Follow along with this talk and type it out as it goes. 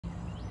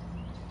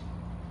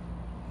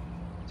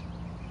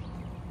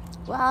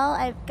Well,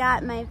 I've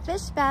got my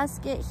fish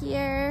basket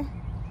here.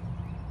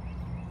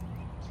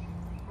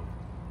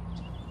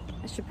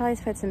 I should probably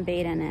put some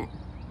bait in it.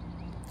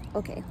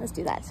 Okay, let's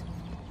do that.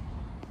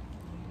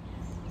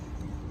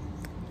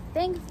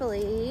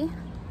 Thankfully,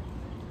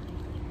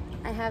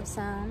 I have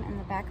some in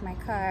the back of my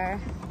car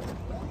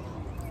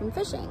from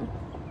fishing.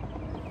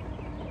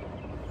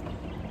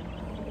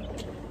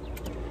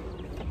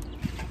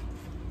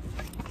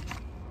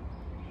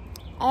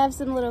 I have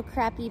some little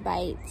crappie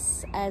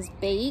bites as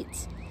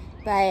bait,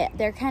 but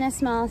they're kind of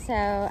small, so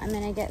I'm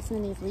gonna get some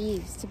of these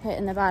leaves to put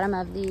in the bottom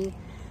of the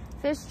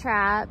fish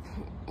trap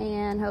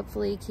and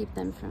hopefully keep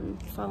them from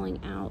falling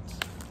out.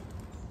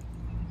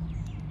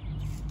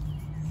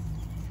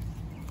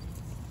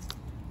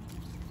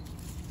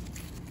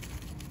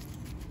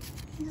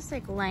 I'm just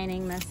like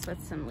lining this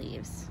with some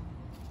leaves.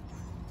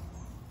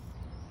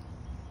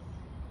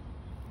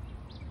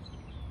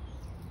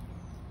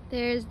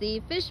 There's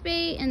the fish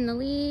bait and the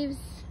leaves,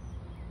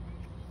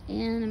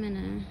 and I'm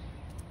gonna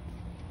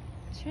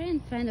try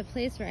and find a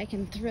place where I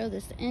can throw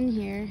this in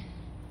here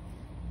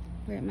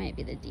where it might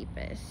be the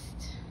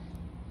deepest.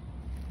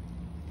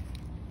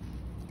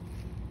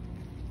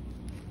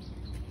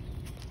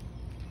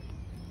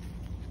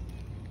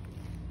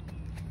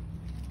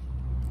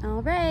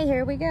 All right,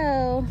 here we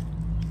go.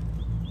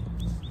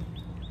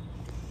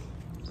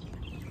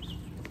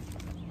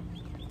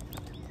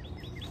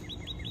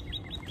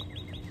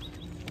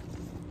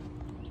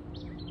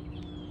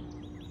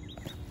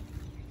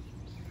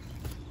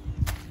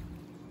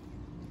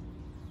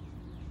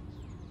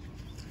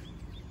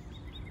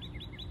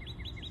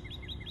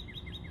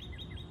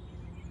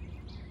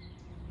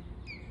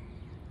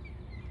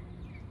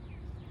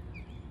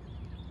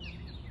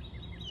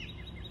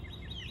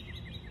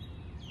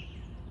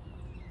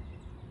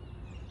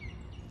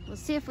 We'll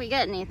see if we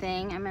get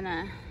anything. I'm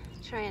gonna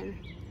try and,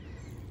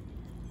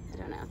 I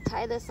don't know,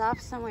 tie this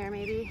off somewhere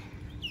maybe.